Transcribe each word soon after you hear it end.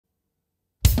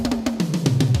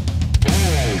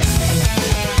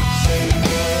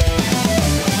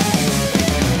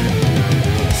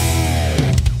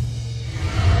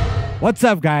What's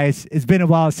up, guys? It's been a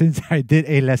while since I did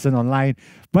a lesson online,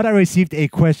 but I received a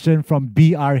question from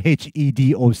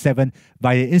BRHED07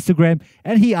 via Instagram,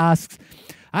 and he asks,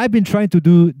 I've been trying to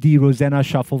do the Rosanna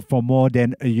shuffle for more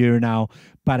than a year now,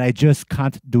 but I just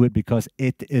can't do it because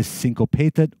it is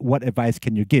syncopated. What advice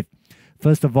can you give?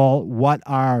 First of all, what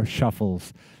are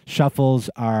shuffles? Shuffles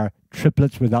are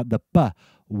triplets without the p.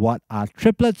 What are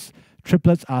triplets?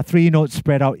 Triplets are 3 notes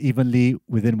spread out evenly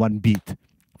within one beat.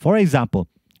 For example,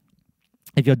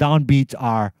 if your downbeats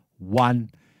are 1,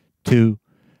 2,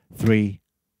 3,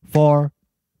 4,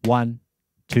 1,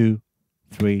 2,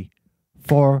 3,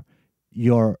 4,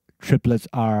 your triplets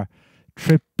are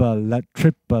triplet,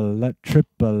 triplet,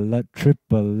 triplet,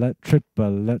 triplet,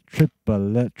 triplet,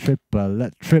 triplet,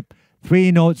 triplet, trip.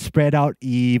 3 notes spread out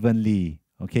evenly,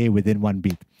 okay, within one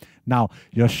beat. Now,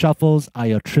 your shuffles are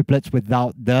your triplets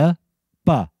without the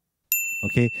p.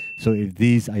 Okay, so if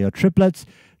these are your triplets,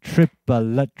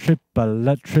 triplet,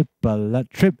 triplet, triplet,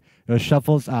 trip. Your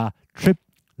shuffles are trip,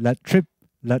 let trip,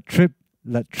 let trip,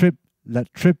 let trip,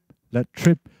 let trip, let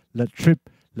trip, let trip,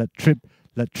 let trip,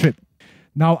 let trip.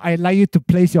 Now, I'd like you to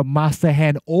place your master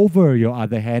hand over your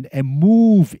other hand and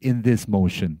move in this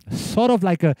motion, sort of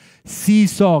like a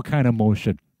seesaw kind of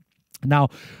motion. Now,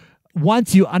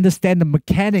 once you understand the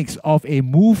mechanics of a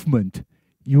movement,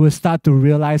 you will start to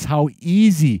realize how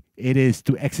easy it is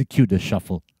to execute the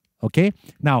shuffle. Okay?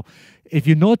 Now, if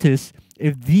you notice,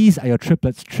 if these are your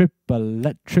triplets,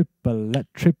 triplet, triplet,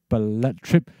 triplet,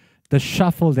 trip, the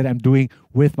shuffle that I'm doing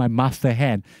with my master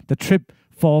hand, the trip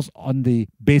falls on the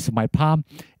base of my palm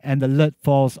and the let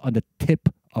falls on the tip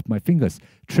of my fingers.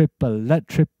 Triplet,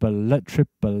 triplet,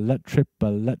 triplet,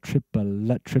 triplet,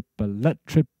 triplet, triplet,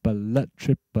 triplet,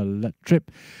 triplet, trip.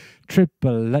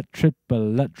 Triplet,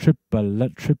 triplet,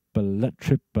 triplet, triplet,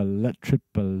 triplet,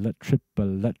 triplet,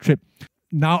 triplet, trip.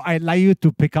 Now I'd like you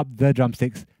to pick up the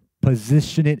drumsticks,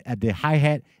 position it at the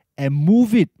hi-hat, and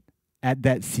move it at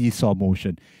that seesaw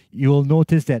motion. You'll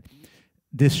notice that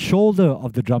this shoulder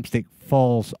of the drumstick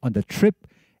falls on the trip,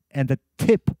 and the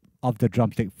tip of the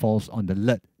drumstick falls on the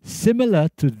let, similar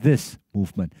to this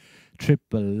movement.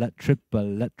 Triplet,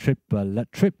 triplet,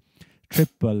 triplet, trip.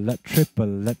 Triplet,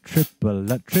 triplet,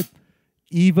 triplet, trip.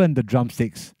 Even the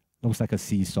drumsticks looks like a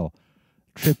seesaw.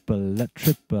 Triplet,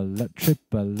 triplet,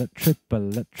 triplet,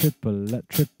 triplet, triplet, triplet,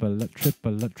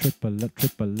 triplet, triplet,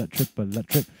 triplet, triplet,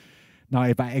 trip. Now,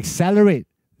 if I accelerate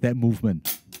that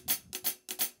movement,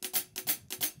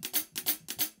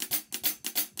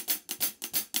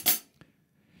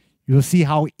 you'll see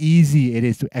how easy it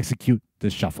is to execute the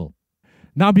shuffle.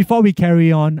 Now, before we carry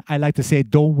on, I like to say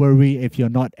don't worry if you're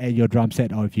not at your drum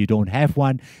set or if you don't have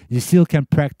one. You still can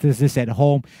practice this at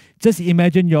home. Just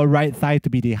imagine your right thigh to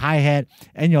be the hi-hat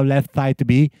and your left thigh to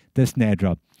be the snare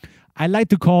drum. I like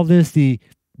to call this the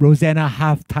Rosanna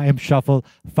Halftime Shuffle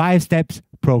 5 Steps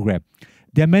Program.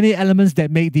 There are many elements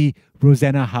that make the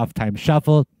Rosanna Halftime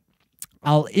Shuffle.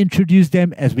 I'll introduce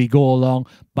them as we go along,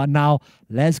 but now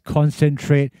let's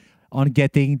concentrate on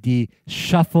getting the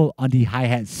shuffle on the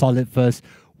hi-hat solid first.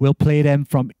 We'll play them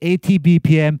from 80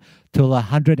 BPM to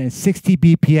 160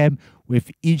 BPM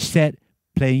with each set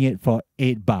playing it for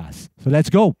 8 bars. So let's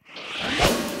go.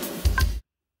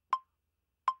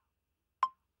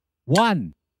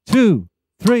 1, 2,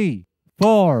 3,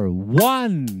 4.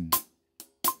 1,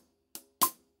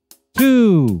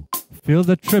 2. Feel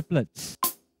the triplets.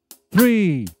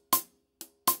 3,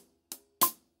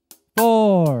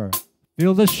 4.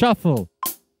 Feel the shuffle.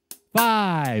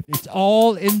 5. It's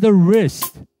all in the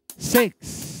wrist.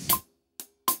 6,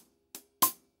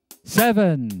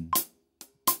 7,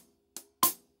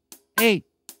 8,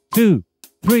 2,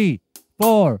 3,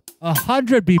 4.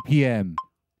 100 BPM.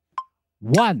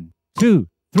 1, 2,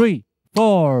 3,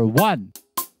 4. 1,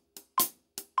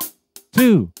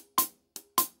 2,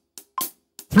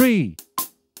 3,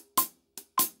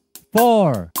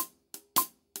 4,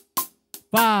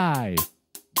 5,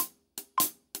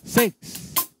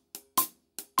 6,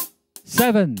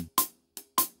 7.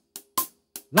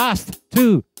 Last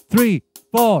 2, 3,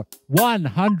 4.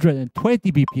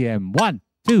 120 BPM. 1,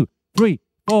 2, 3,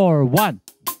 4. 1,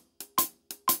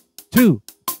 2,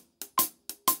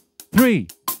 3,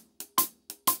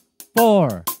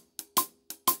 4,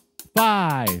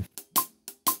 5,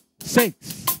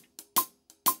 6,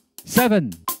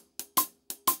 7.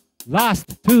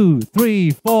 Last 2,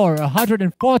 3, 4.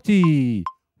 140.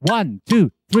 1,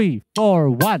 2, 3, 4.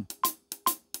 1,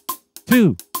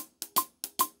 2,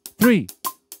 3,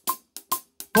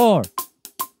 4,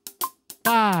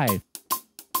 5,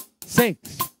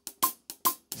 6,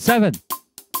 7.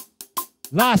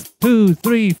 Last 2,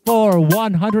 3, 4.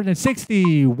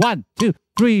 160. 1, 2,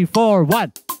 3, 4.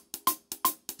 1,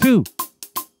 2,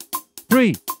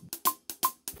 3,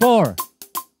 4,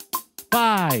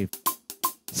 5,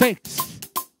 6,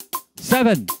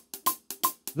 7.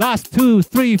 Last 2,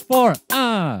 3, 4.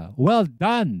 Well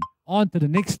done. On to the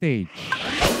next stage.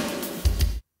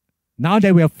 Now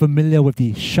that we are familiar with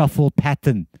the shuffle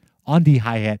pattern on the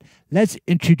hi-hat, let's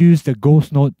introduce the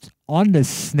ghost notes on the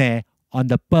snare on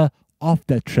the per of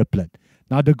the triplet.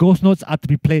 Now the ghost notes are to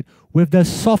be played with the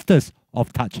softest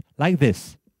of touch, like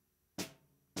this.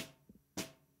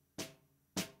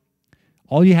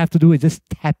 All you have to do is just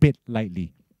tap it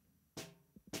lightly.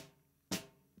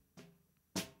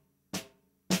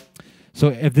 So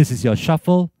if this is your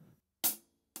shuffle,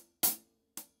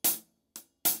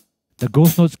 the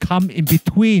ghost notes come in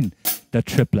between the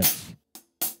triplets.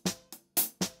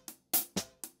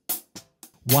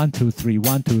 1, 2, 3,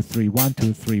 1, 2, 3, 1,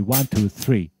 2, 3, 1, 2,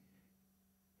 3.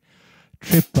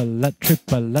 Triplet,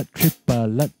 triplet,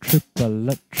 triplet,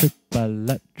 triplet,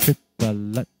 triplet,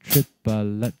 triplet,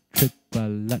 triplet,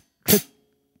 triplet, trip.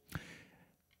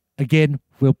 Again,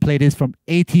 we'll play this from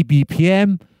 80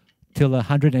 BPM till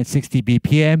 160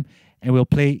 BPM, and we'll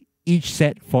play each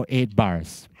set for 8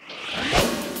 bars.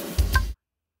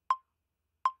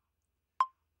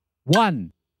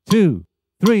 1, 2,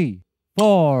 3,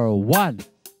 4, 1,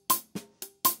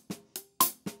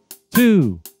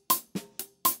 2,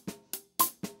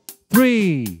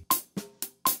 3,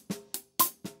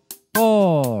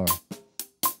 4,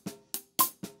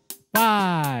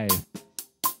 5,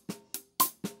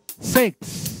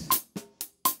 6,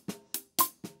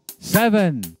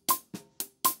 7.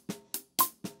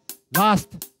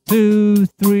 Last 2,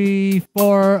 3,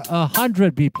 4,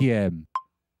 100 BPM.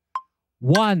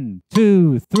 1,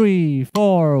 2, 3,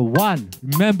 4, 1.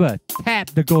 Remember, tap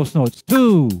the ghost notes.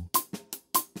 2,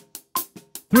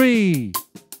 3,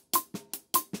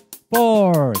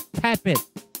 4, tap it.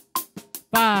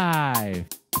 5,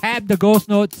 tap the ghost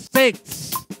notes.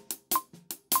 6,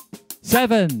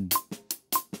 7,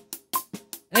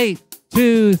 8,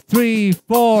 2, 3,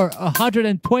 4,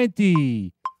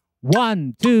 120.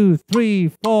 1, 2,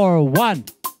 3, 4, 1.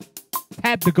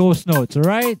 Tap the ghost notes,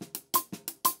 alright?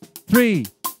 3,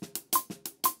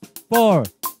 4,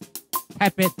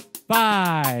 tap it.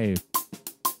 5,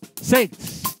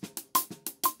 6,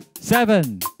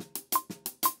 7.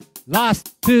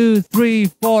 Last 2, 3,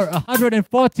 4,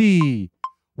 140.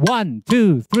 1,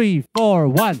 2, 3, 4,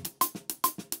 1,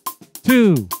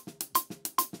 2,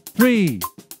 3,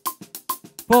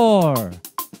 4,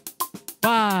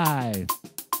 5,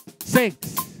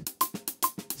 6,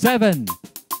 7.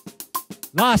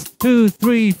 Last 2,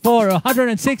 3, 4,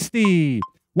 160.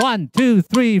 1, 2,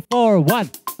 3, 4, 1,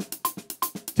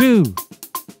 2,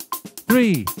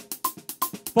 3,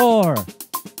 4,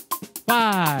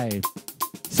 5,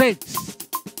 6,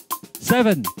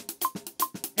 7,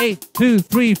 8, 2,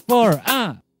 3, 4.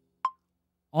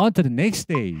 On to the next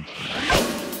stage.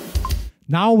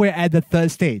 Now we're at the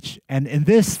third stage, and in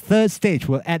this third stage,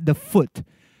 we'll add the foot.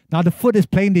 Now the foot is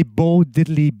playing the Bo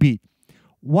Diddley beat.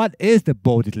 What is the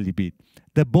Bo Diddley beat?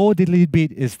 The Bo Diddley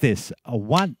beat is this: a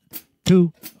 1,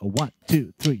 2, a 1,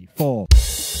 2, 3, 4.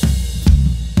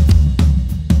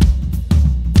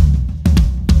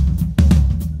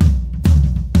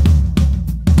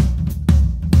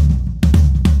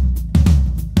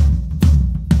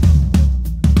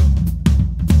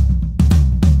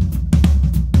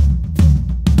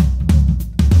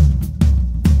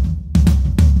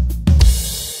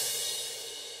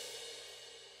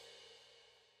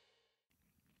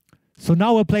 So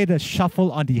now we'll play the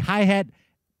shuffle on the hi-hat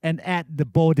and add the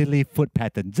Bo Diddley foot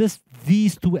pattern. Just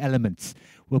these two elements.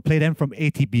 We'll play them from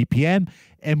 80 BPM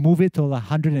and move it to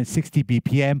 160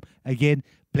 BPM. Again,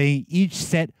 playing each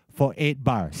set for 8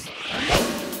 bars.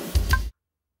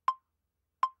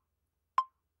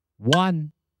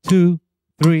 1, 2,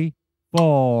 3,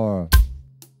 4.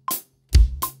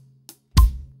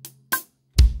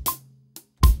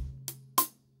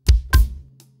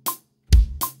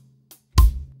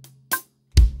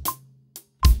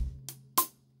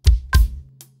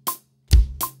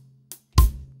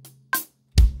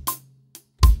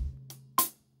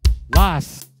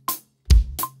 Last.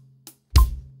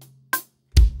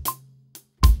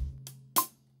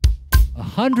 A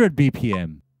 100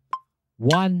 BPM.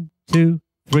 1, 2,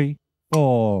 3,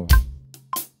 4.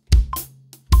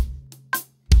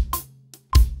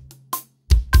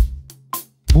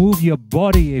 Move your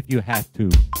body if you have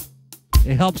to.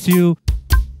 It helps you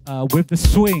with the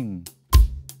swing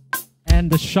and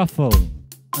the shuffle.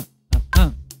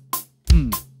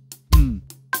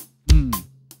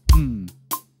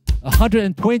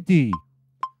 120.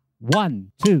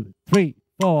 1, 2, 3,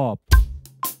 4.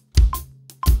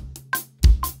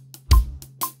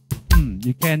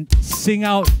 You can sing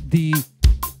out the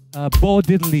Bo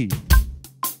Diddley.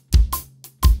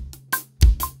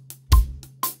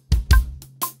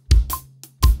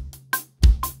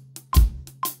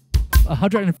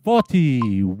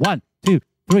 $140. 1, 2,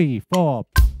 3, 4.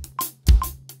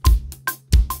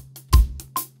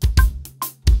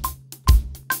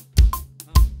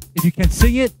 If you can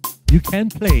sing it, you can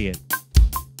play it.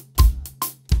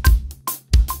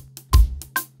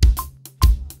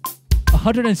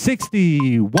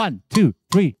 $160. 1, 2,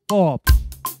 3, 4.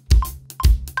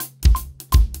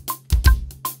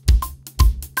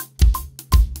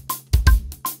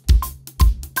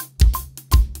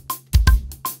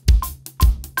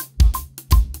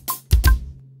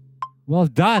 Well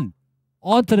done.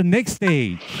 On to the next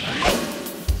stage.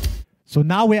 So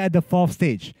now we're at the fourth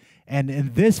stage. And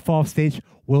in this fourth stage,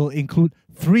 we'll include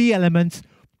 3 elements.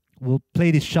 We'll play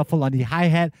the shuffle on the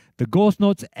hi-hat, the ghost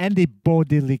notes, and the Bo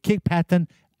Diddley kick pattern.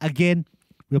 Again,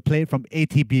 we'll play it from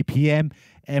 80 BPM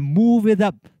and move it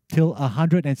up till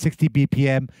 160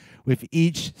 BPM with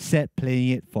each set playing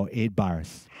it for 8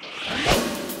 bars.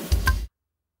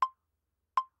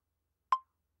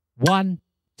 1,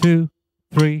 2,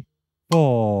 3,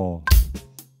 4.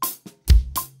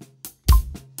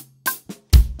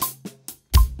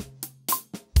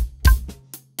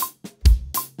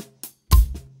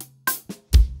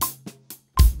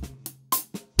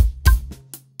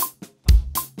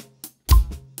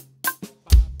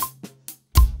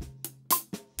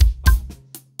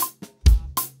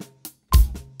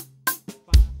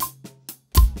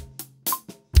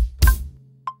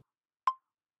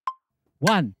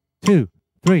 One, 2,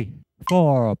 3,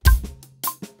 4.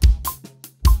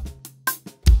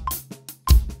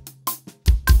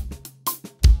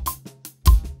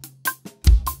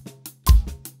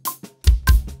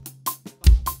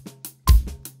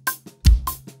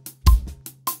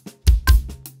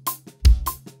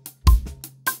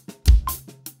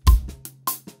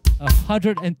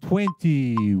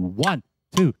 $120. 1,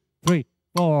 2, 3,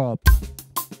 4.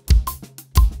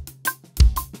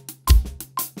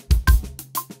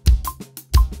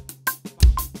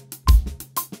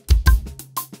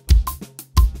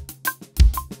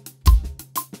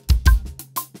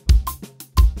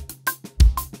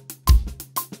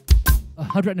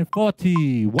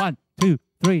 $140. 1, 2,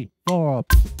 3, 4.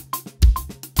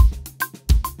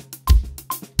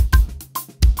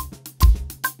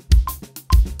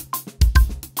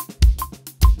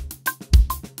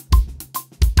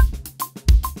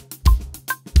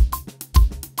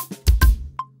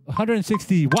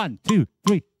 $160. 1, 2,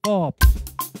 3, 4.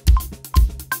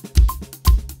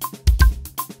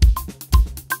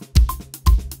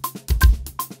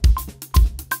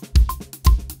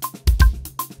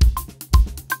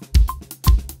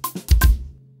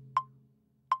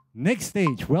 Next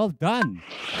stage, well done.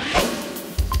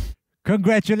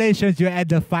 Congratulations, you're at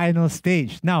the final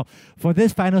stage. Now, for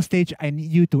this final stage, I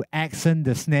need you to accent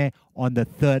the snare on the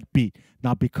 3rd beat.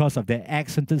 Now, because of the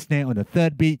accented snare on the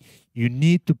 3rd beat, you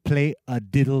need to play a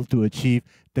diddle to achieve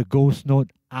the ghost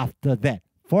note after that.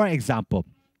 For example,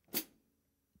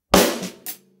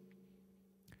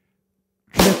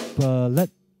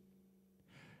 triplet,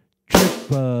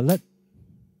 triplet,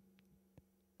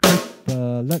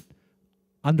 triplet.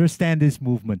 Understand this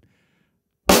movement.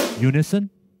 Unison,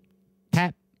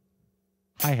 tap,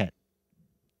 hi-hat.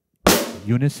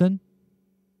 Unison,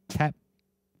 tap,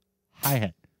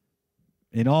 hi-hat.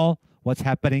 In all, what's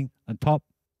happening on top?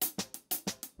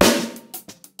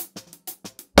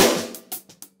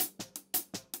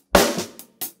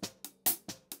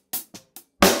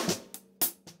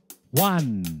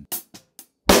 One,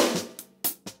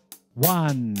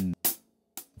 1,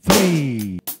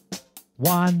 3,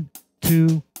 1,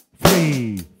 2,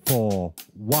 3, 4.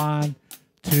 1,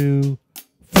 2,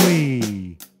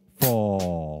 3,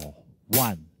 4.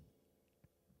 1.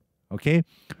 Okay,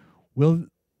 we'll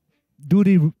do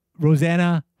the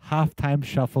Rosanna halftime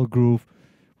shuffle groove.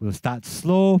 We'll start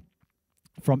slow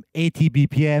from 80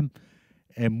 BPM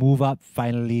and move up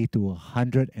finally to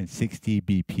 160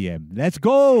 BPM. Let's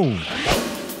go!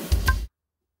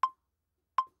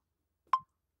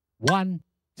 1,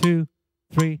 2,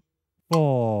 3,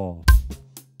 4.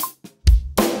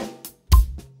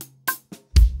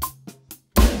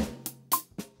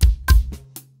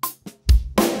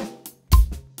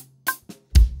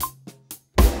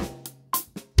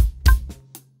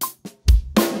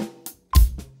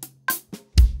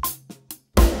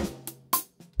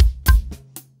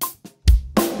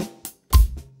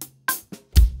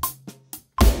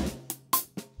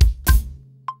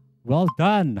 Well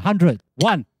done. 100.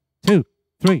 1, 2,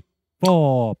 3,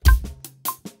 4.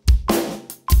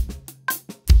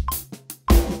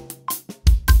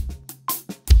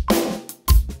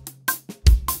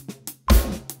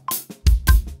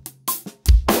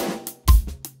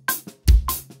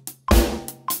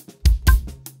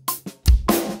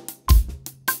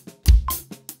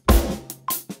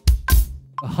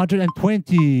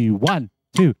 120. 1,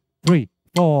 2, 3,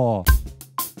 4.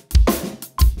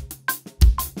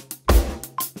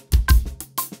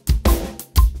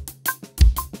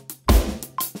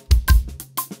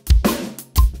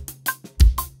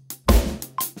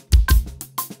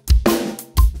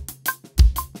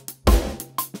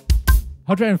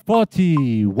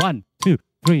 $140. 1, 2,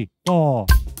 3, 4.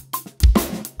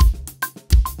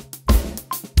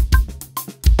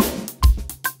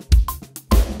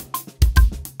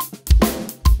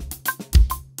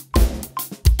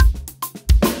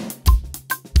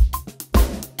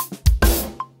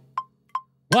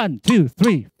 One, two,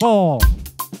 three, four.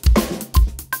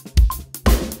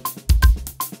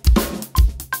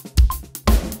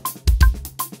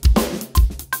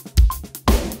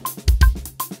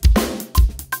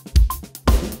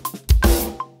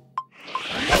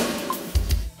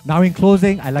 Now in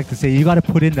closing, I like to say you gotta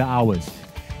put in the hours.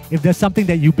 If there's something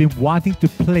that you've been wanting to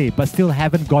play but still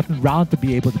haven't gotten around to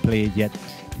be able to play it yet,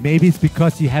 maybe it's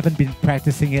because you haven't been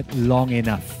practicing it long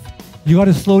enough. You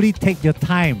gotta slowly take your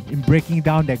time in breaking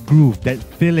down that groove, that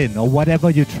fill-in, or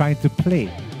whatever you're trying to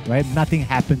play, right? Nothing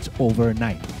happens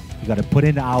overnight. You gotta put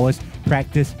in the hours,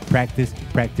 practice, practice,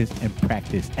 practice, and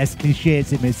practice. As cliche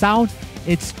as it may sound,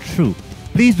 it's true.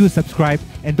 Please do subscribe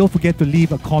and don't forget to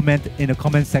leave a comment in the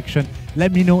comment section.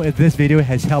 Let me know if this video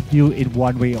has helped you in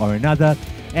one way or another.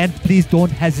 And please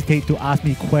don't hesitate to ask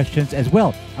me questions as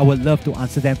well. I would love to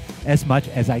answer them as much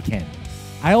as I can.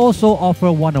 I also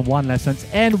offer one-on-one lessons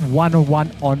and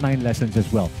one-on-one online lessons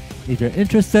as well. If you're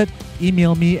interested,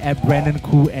 email me at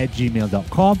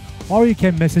brandonkhoo@gmail.com or you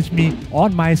can message me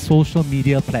on my social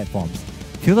media platforms.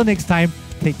 Till the next time,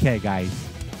 take care guys.